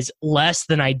the Rays less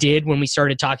than I did when we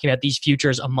started talking about these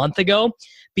futures a month ago,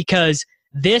 because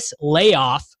this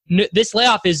layoff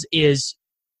is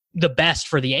the best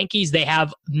for the Yankees. They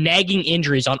have nagging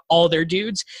injuries on all their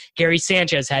dudes. Gary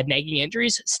Sanchez had nagging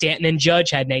injuries. Stanton and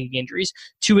Judge had nagging injuries.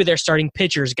 Two of their starting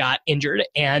pitchers got injured,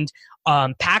 and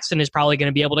Paxton is probably going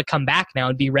to be able to come back now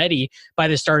and be ready by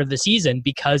the start of the season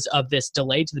because of this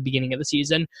delay to the beginning of the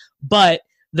season. But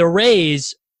the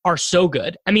Rays are so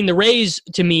good. I mean, the Rays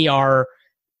to me are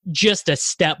just a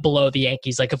step below the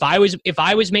Yankees. Like if I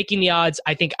was making the odds,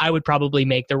 I think I would probably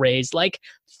make the Rays like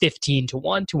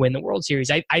 15-1 to win the World Series.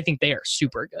 I think they are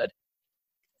super good.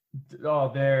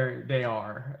 Oh, they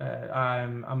are.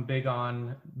 I'm big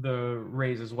on the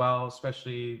Rays as well,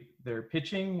 especially their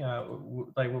pitching.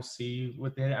 We'll see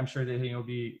what I'm sure the hitting will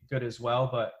be good as well.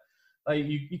 But like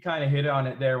you kind of hit on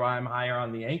it there. Why I'm higher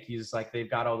on the Yankees, like they've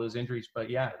got all those injuries, but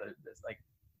yeah,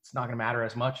 it's not going to matter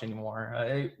as much anymore.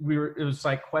 It was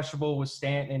like questionable with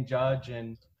Stanton and Judge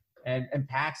and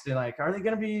Paxton. Like, are they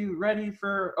going to be ready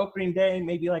for opening day?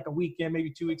 Maybe like a weekend, maybe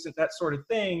 2 weeks, that sort of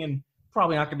thing. And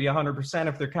probably not going to be 100%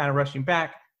 if they're kind of rushing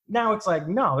back. Now it's like,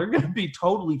 no, they're going to be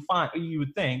totally fine, you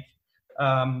would think,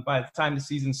 by the time the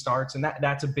season starts. And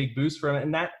that's a big boost for them.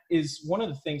 And that is one of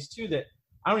the things, too, that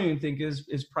I don't even think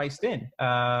is priced in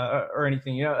or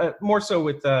anything. More so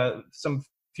with some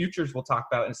futures we'll talk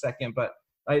about in a second. But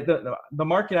The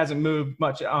market hasn't moved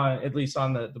much on, at least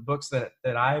on the books that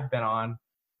I've been on,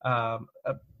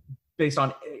 based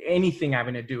on anything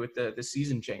having to do with the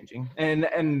season changing.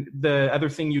 And the other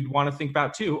thing you'd want to think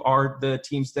about too are the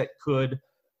teams that could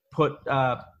put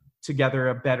together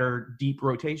a better deep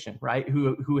rotation, right?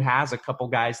 Who has a couple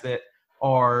guys that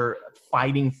are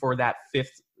fighting for that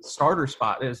fifth starter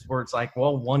spot, is where it's like,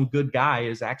 well, one good guy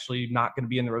is actually not going to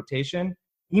be in the rotation.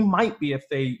 He might be if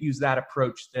they use that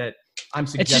approach that I'm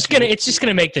suggesting. It's just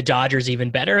gonna make the Dodgers even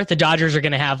better. The Dodgers are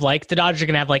gonna have like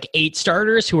 8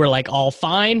 starters who are like all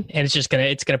fine, and it's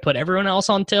gonna put everyone else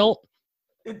on tilt.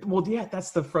 Well, yeah,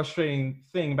 that's the frustrating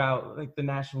thing about like the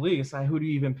National League. It's like, who do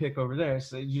you even pick over there?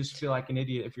 So you just feel like an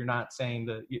idiot if you're not saying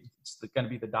that it's going to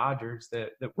be the Dodgers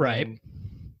that right. win.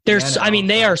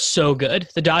 They are so good.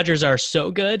 The Dodgers are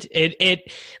so good. I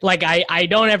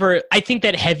think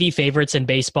that heavy favorites in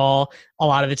baseball a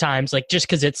lot of the times, like just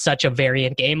because it's such a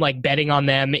variant game, like betting on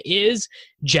them is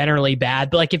generally bad.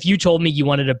 But like if you told me you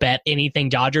wanted to bet anything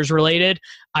Dodgers related,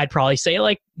 I'd probably say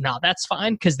like, no, that's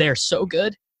fine because they're so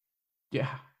good. Yeah,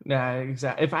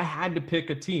 exactly. If I had to pick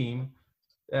a team,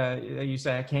 you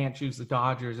say I can't choose the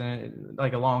Dodgers and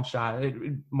like a long shot, it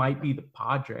might be the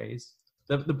Padres.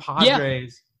 The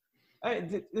Padres. Yeah.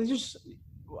 It's just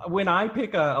when I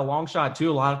pick a long shot too,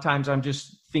 a lot of times I'm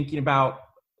just thinking about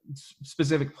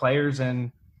specific players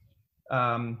and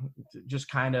just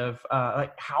kind of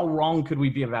like how wrong could we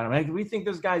be about him? Like, we think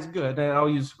this guy's good. And I'll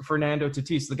use Fernando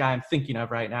Tatis, the guy I'm thinking of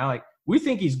right now. Like, we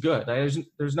think he's good.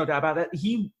 There's no doubt about that.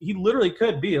 He literally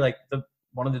could be like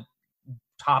one of the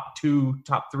top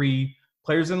 3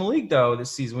 players in the league though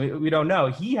this season. We don't know.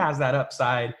 He has that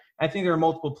upside. I think there are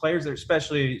multiple players there,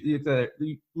 especially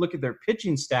you look at their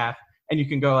pitching staff, and you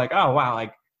can go like, oh, wow,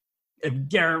 like if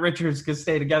Garrett Richards could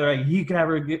stay together, like, he could have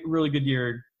a really good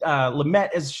year.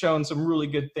 Lamet has shown some really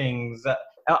good things.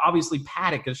 Obviously,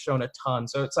 Paddock has shown a ton.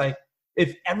 So it's like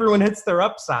if everyone hits their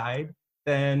upside,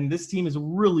 then this team is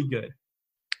really good.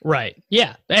 Right.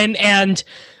 Yeah. And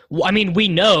I mean, we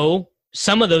know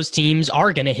some of those teams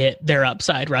are going to hit their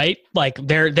upside, right? Like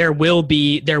there will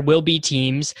be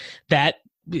teams that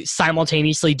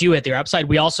simultaneously do hit their upside.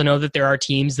 We also know that there are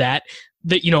teams that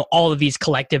all of these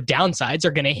collective downsides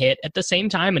are going to hit at the same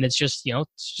time. And it's just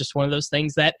one of those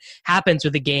things that happens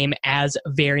with a game as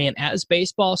variant as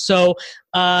baseball. So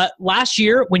last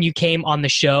year when you came on the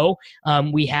show,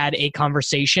 we had a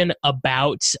conversation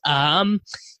about,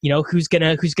 who's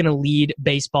gonna lead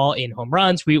baseball in home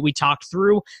runs. We talked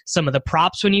through some of the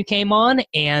props when you came on,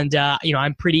 and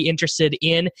I'm pretty interested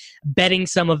in betting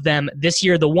some of them this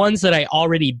year. The ones that I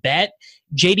already bet: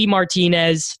 JD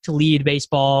Martinez to lead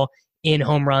baseball in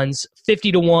home runs,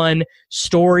 50-1,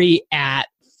 Story at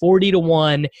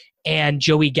 40-1, and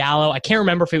Joey Gallo. I can't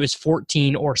remember if it was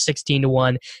 14 or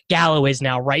 16-1. Gallo is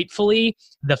now rightfully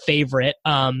the favorite.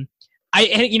 And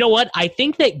you know what? I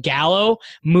think that Gallo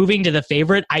moving to the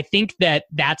favorite, I think that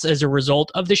that's as a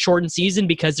result of the shortened season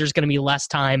because there's going to be less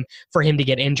time for him to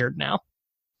get injured now.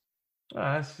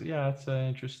 That's an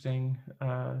interesting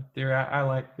theory. I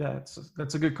like that.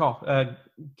 That's a good call.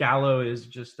 Gallo is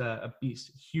just a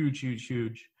beast.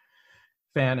 Huge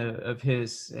fan of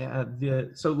his.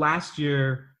 So last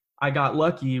year I got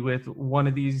lucky with one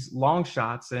of these long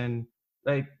shots, and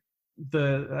like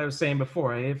I was saying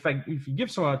before, if you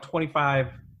give someone a 25-1,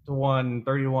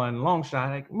 30-1 long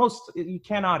shot, like you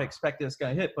cannot expect it's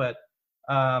going to hit. But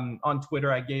on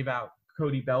Twitter, I gave out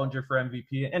Cody Bellinger for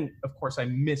MVP, and of course I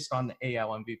missed on the AL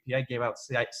MVP. I gave out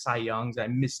Cy Youngs. I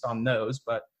missed on those,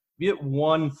 but you get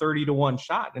 30-1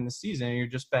 shot in the season, and you're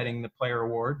just betting the player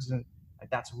awards, and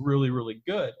that's really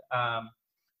good.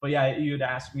 But yeah, you had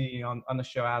asked me on the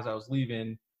show as I was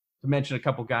leaving to mention a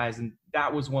couple guys, and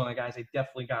that was one of the guys I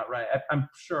definitely got right. I'm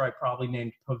sure I probably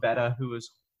named Pivetta, who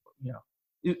is,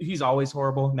 he's always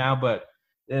horrible now, but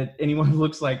anyone who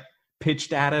looks like pitch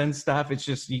data and stuff, it's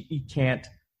just you can't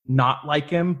not like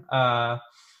him.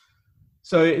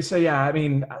 So yeah, I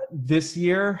mean, this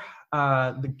year,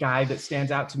 the guy that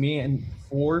stands out to me, and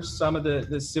for some of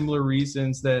the similar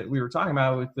reasons that we were talking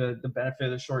about with the benefit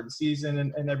of the shortened season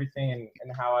and everything,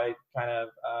 and how I kind of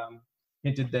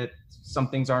hinted that some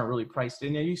things aren't really priced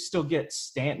in. You still get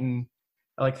Stanton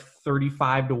at like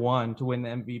 35-1 to win the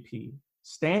MVP.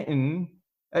 Stanton,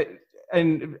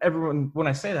 and everyone, when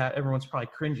I say that, everyone's probably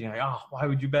cringing, like, oh, why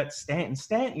would you bet Stanton?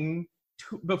 Stanton,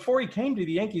 before he came to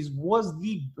the Yankees, was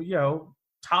the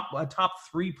top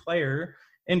 3 player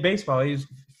in baseball. He's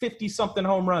 50-something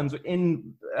home runs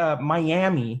in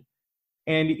Miami,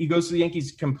 and he goes to the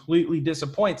Yankees, completely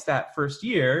disappoints that first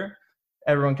year.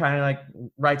 Everyone kind of like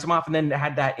writes him off, and then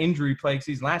had that injury plague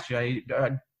season last year. He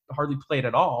hardly played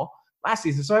at all. last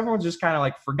season. So everyone's just kind of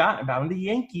like forgotten about him. The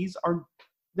Yankees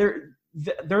they're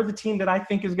the team that I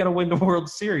think is going to win the World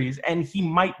Series, and he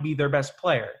might be their best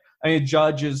player. I mean,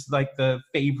 Judge is like the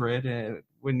favorite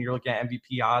when you're looking at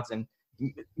MVP odds, and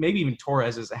maybe even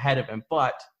Torres is ahead of him.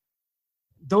 But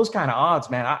those kind of odds,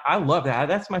 man, I love that.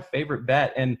 That's my favorite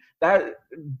bet. And that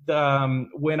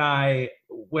when I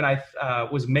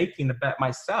was making the bet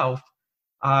myself,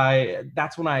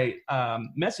 that's when I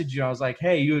messaged you. I was like,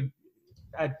 hey,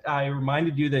 I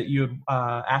reminded you that you had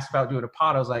asked about doing a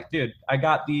pod. I was like, dude, I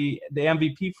got the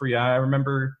MVP for you. I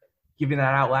remember giving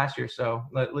that out last year, so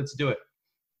let's do it.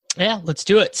 Yeah, let's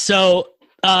do it. So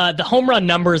the home run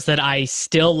numbers that I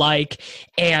still like,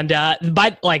 and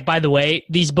by the way,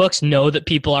 these books know that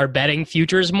people are betting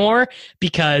futures more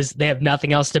because they have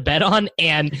nothing else to bet on,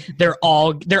 and they're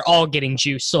all getting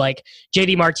juice. So like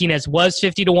JD Martinez was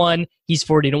 50-1, he's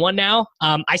 40-1 now.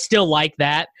 I still like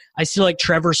that. I still like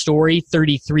Trevor Story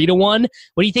 33-1.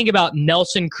 What do you think about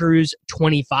Nelson Cruz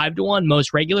 25-1,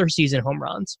 most regular season home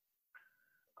runs?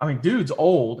 I mean, dude's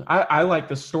old. I like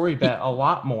the Story bet a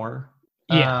lot more.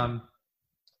 Yeah.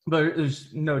 But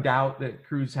there's no doubt that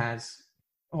Cruz has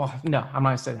 – well, no, I'm not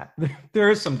going to say that.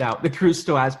 There is some doubt that Cruz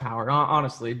still has power,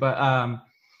 honestly. But,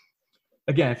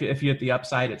 again, if you hit the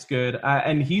upside, it's good.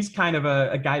 And he's kind of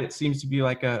a guy that seems to be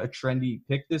like a trendy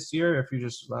pick this year if you're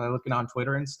just looking on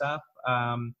Twitter and stuff.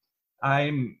 To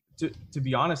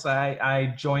be honest,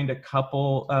 I joined a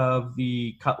couple of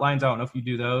the cut lines. I don't know if you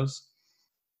do those.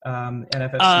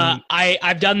 NFFC.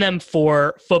 I've done them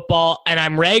for football, and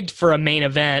I'm regged for a main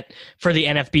event for the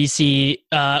NFBC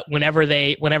whenever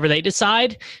they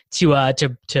decide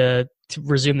to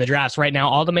resume the drafts. Right now,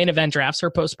 all the main event drafts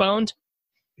are postponed.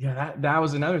 Yeah, that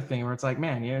was another thing where it's like,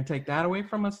 man, you're gonna take that away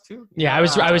from us too. Yeah,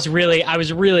 I was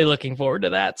really looking forward to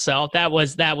that. So that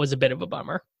was a bit of a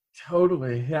bummer.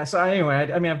 Totally. Yeah. So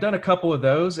anyway, I mean, I've done a couple of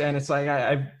those, and it's like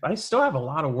I still have a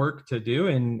lot of work to do,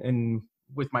 and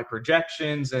with my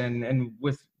projections and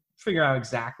with figuring out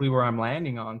exactly where I'm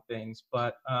landing on things.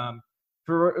 But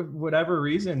for whatever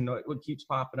reason, what keeps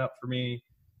popping up for me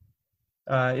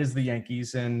is the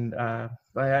Yankees. And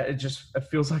it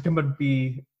feels like I'm going to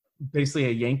be basically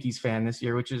a Yankees fan this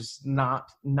year, which is not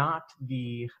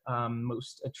the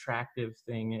most attractive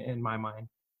thing in my mind.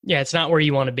 Yeah, it's not where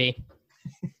you want to be.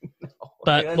 No,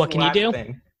 but what can you do?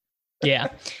 Thing. Yeah.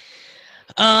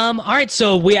 All right.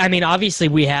 So obviously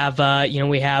we have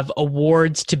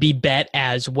awards to be bet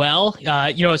as well.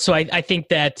 So I think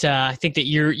that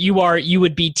you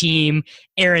would be team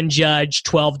Aaron Judge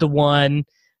 12-1.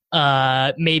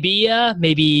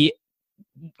 Maybe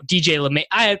DJ LeMay.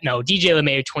 DJ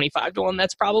LeMay 25-1.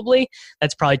 That's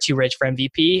probably too rich for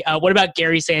MVP. What about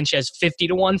Gary Sanchez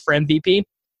 50-1 for MVP?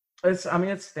 It's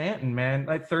Stanton, man.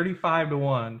 Like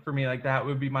 35-1 for me. Like that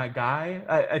would be my guy.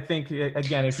 I think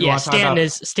again, if you want to talk about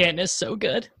Stanton is so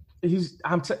good. That's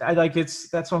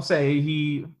what I'm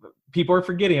saying. People are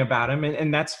forgetting about him,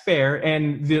 and that's fair.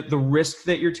 And the risk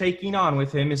that you're taking on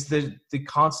with him is the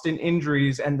constant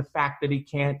injuries and the fact that he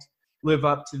can't live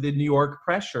up to the New York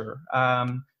pressure.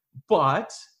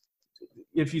 But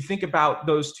if you think about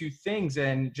those two things,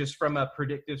 and just from a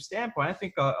predictive standpoint, I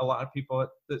think a lot of people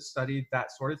that study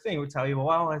that sort of thing would tell you,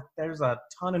 well, there's a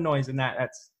ton of noise in that.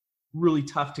 That's really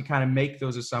tough to kind of make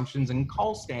those assumptions and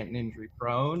call Stanton injury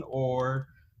prone or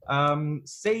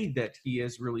say that he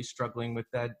is really struggling with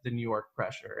the New York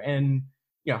pressure. And,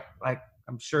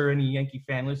 I'm sure any Yankee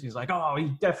fan listening is like, oh, he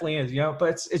definitely is,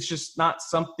 but it's just not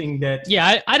something that.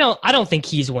 Yeah, I don't think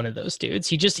he's one of those dudes.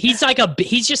 He's just like a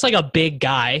big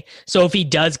guy. So if he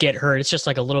does get hurt, it's just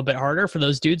like a little bit harder for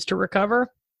those dudes to recover.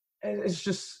 It's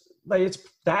just like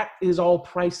that is all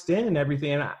priced in and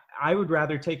everything. And I would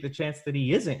rather take the chance that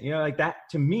he isn't, like that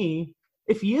to me.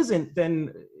 If he isn't,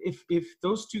 then if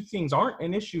those two things aren't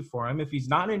an issue for him, if he's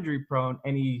not injury prone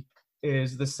and he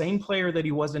is the same player that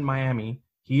he was in Miami,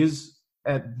 he is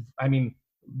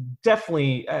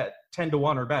definitely at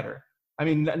 10-1 or better. I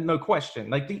mean, no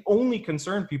question. Like the only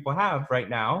concern people have right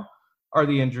now are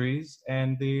the injuries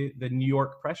and the New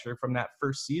York pressure from that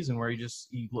first season where he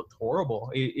looked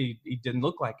horrible. He didn't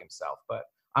look like himself. But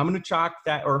I'm going to chalk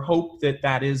that or hope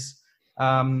that is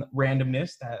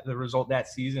randomness, that the result that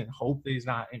season. Hope that he's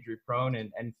not injury prone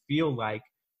and feel like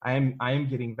I am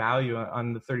getting value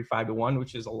on the 35-1,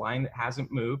 which is a line that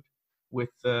hasn't moved with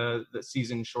the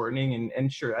season shortening.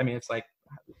 And sure, I mean, it's like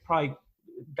probably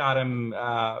got him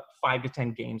 5 to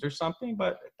 10 games or something,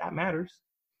 but that matters.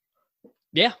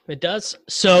 Yeah, it does.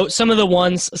 So some of the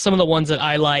ones that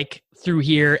I like through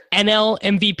here, NL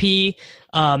MVP,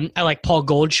 I like Paul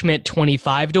Goldschmidt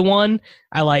 25-1.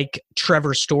 I like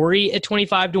Trevor Story at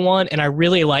 25-1, and I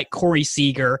really like Corey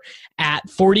Seager at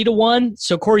 40-1.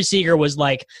 So Corey Seager was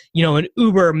like, an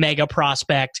uber mega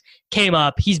prospect, came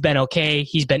up. He's been okay.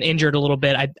 He's been injured a little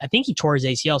bit. I think he tore his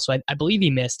ACL, so I believe he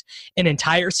missed an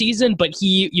entire season, but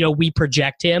we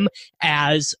project him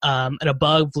as an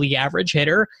above league average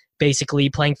hitter, basically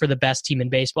playing for the best team in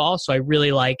baseball. So I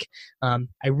really like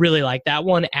that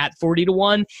one at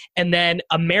 40-1. And then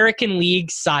American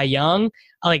League Cy Young,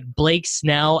 I like Blake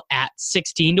Snell at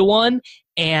 16-1.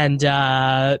 And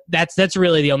that's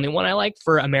really the only one I like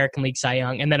for American League Cy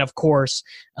Young. And then of course,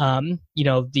 for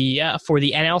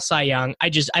the NL Cy Young, I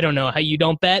don't know how you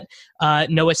don't bet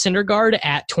Noah Syndergaard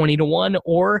at 20-1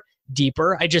 or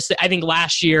deeper. I think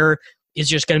last year is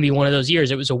just going to be one of those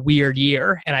years. It was a weird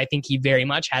year, and I think he very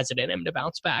much has it in him to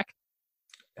bounce back.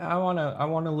 I want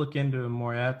to look into him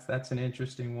more. That's an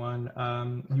interesting one.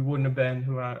 He wouldn't have been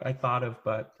who I thought of,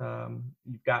 but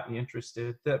you've got me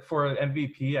interested. That for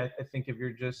MVP, I think if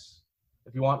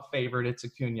you want favorite, it's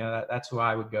Acuna. That's who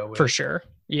I would go with for sure.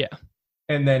 Yeah.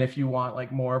 And then if you want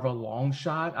like more of a long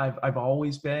shot, I've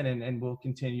always been and will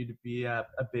continue to be a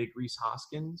big Rhys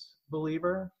Hoskins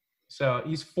believer. So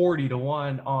he's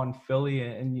 40-1 on Philly.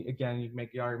 And again, you can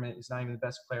make the argument he's not even the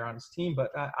best player on his team,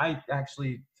 but I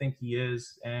actually think he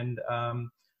is. And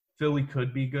Philly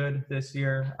could be good this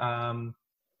year.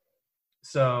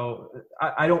 So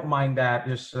I don't mind that,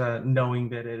 just knowing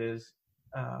that it is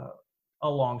a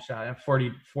long shot. At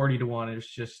 40-1 is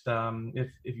just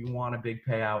if you want a big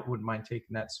payout, wouldn't mind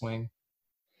taking that swing.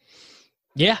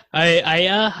 Yeah,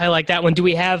 I like that one. Do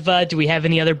we have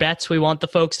any other bets we want the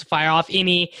folks to fire off?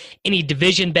 Any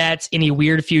division bets? Any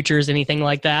weird futures? Anything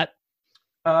like that?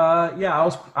 Yeah,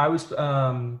 I was.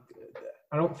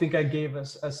 I don't think I gave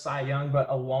us a Cy Young, but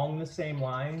along the same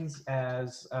lines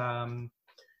as the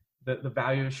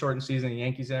value of shortened season, the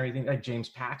Yankees and everything. Like James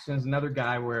Paxton is another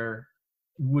guy where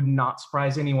would not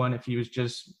surprise anyone if he was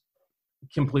just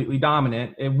completely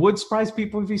dominant. It would surprise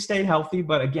people if he stayed healthy,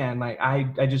 but again, like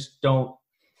I just don't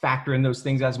factor in those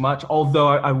things as much. Although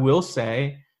I will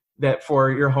say that for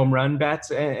your home run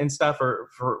bets and stuff, or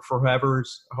for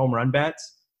whoever's home run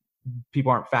bets,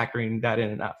 people aren't factoring that in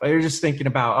enough. They're just thinking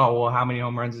about, how many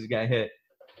home runs is he going to hit?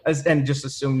 And just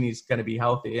assuming he's going to be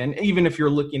healthy. And even if you're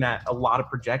looking at a lot of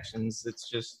projections, it's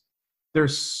just,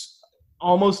 there's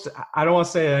almost, I don't want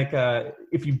to say like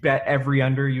if you bet every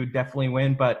under, you would definitely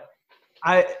win, but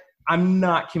I'm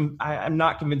not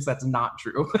convinced that's not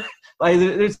true. Like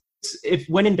if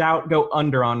when in doubt, go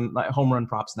under on like home run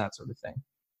props and that sort of thing.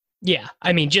 Yeah,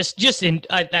 I mean, just in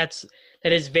that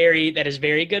is very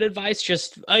good advice.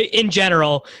 Just in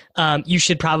general, you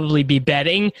should probably be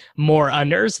betting more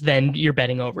unders than you're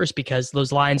betting overs, because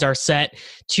those lines are set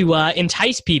to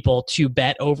entice people to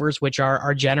bet overs, which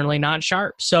are generally not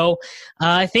sharp. So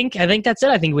I think that's it.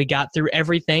 I think we got through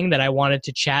everything that I wanted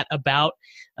to chat about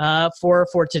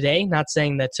for today. Not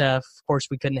saying that, of course,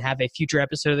 we couldn't have a future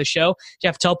episode of the show.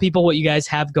 Jeff, tell people what you guys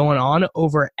have going on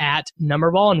over at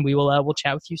Numberball, and we'll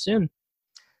chat with you soon.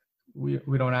 We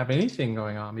don't have anything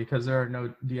going on because there are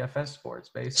no DFS sports,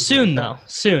 basically. Soon, though.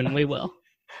 Soon we will.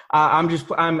 I am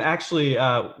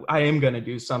going to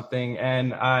do something,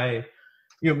 and I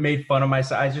made fun of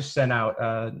myself. I just sent out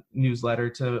a newsletter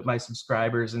to my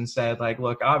subscribers and said, like,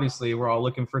 look, obviously we're all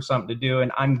looking for something to do,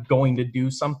 and I'm going to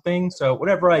do something. So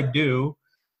whatever I do,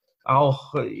 I'll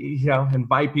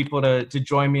invite people to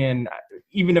join me. And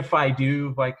even if I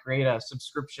do create a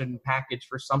subscription package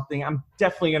for something, I'm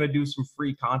definitely going to do some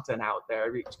free content out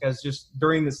there, because just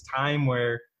during this time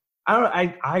where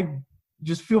I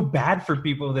just feel bad for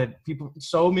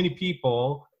so many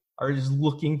people are just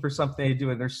looking for something to do,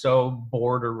 and they're so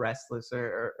bored or restless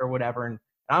or whatever. And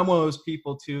I'm one of those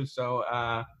people too. So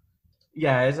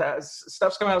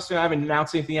stuff's coming out soon. I haven't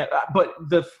announced anything yet, but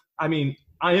I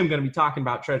am going to be talking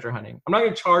about treasure hunting. I'm not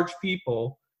going to charge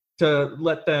people to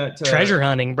let treasure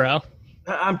hunting, bro.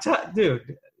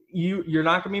 Dude, you're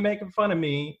not going to be making fun of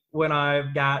me when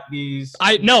I've got these.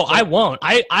 I won't.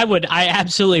 I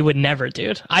absolutely would never,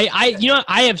 dude. I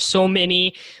have so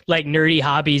many like nerdy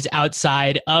hobbies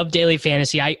outside of daily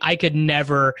fantasy. I could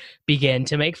never begin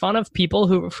to make fun of people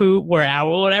who were our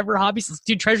whatever hobbies.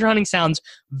 Dude, treasure hunting sounds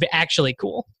actually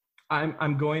cool.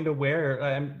 I'm going to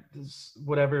wear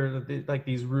whatever like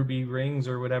these ruby rings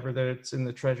or whatever that's in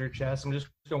the treasure chest. I'm just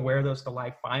gonna wear those to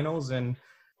live finals, and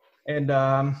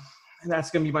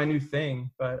that's gonna be my new thing.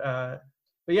 But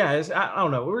yeah, I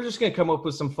don't know. We're just gonna come up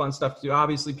with some fun stuff to do.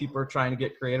 Obviously, people are trying to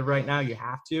get creative right now. You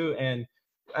have to, and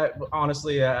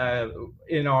honestly,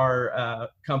 in our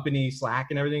company Slack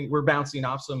and everything, we're bouncing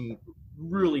off some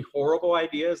really horrible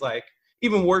ideas. Like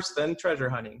even worse than treasure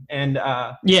hunting. And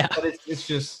but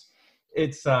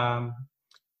it's a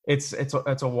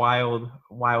wild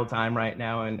time right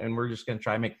now, and we're just gonna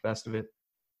try and make the best of it.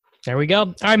 There we go.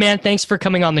 All right, man. Thanks for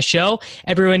coming on the show.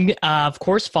 Everyone, of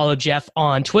course, follow Jeff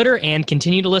on Twitter and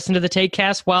continue to listen to the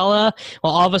TakeCast while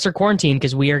all of us are quarantined,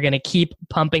 because we are going to keep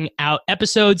pumping out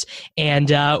episodes,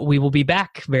 and we will be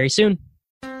back very soon.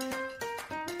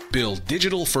 Build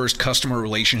digital-first customer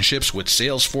relationships with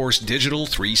Salesforce Digital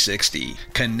 360.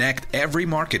 Connect every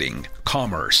marketing,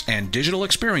 commerce, and digital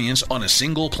experience on a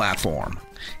single platform.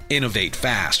 Innovate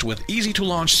fast with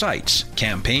easy-to-launch sites,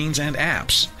 campaigns, and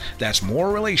apps. That's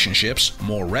more relationships,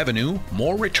 more revenue,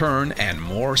 more return, and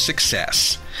more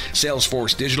success.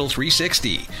 Salesforce Digital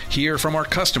 360. Hear from our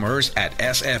customers at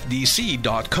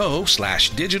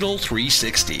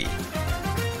sfdc.co/digital360.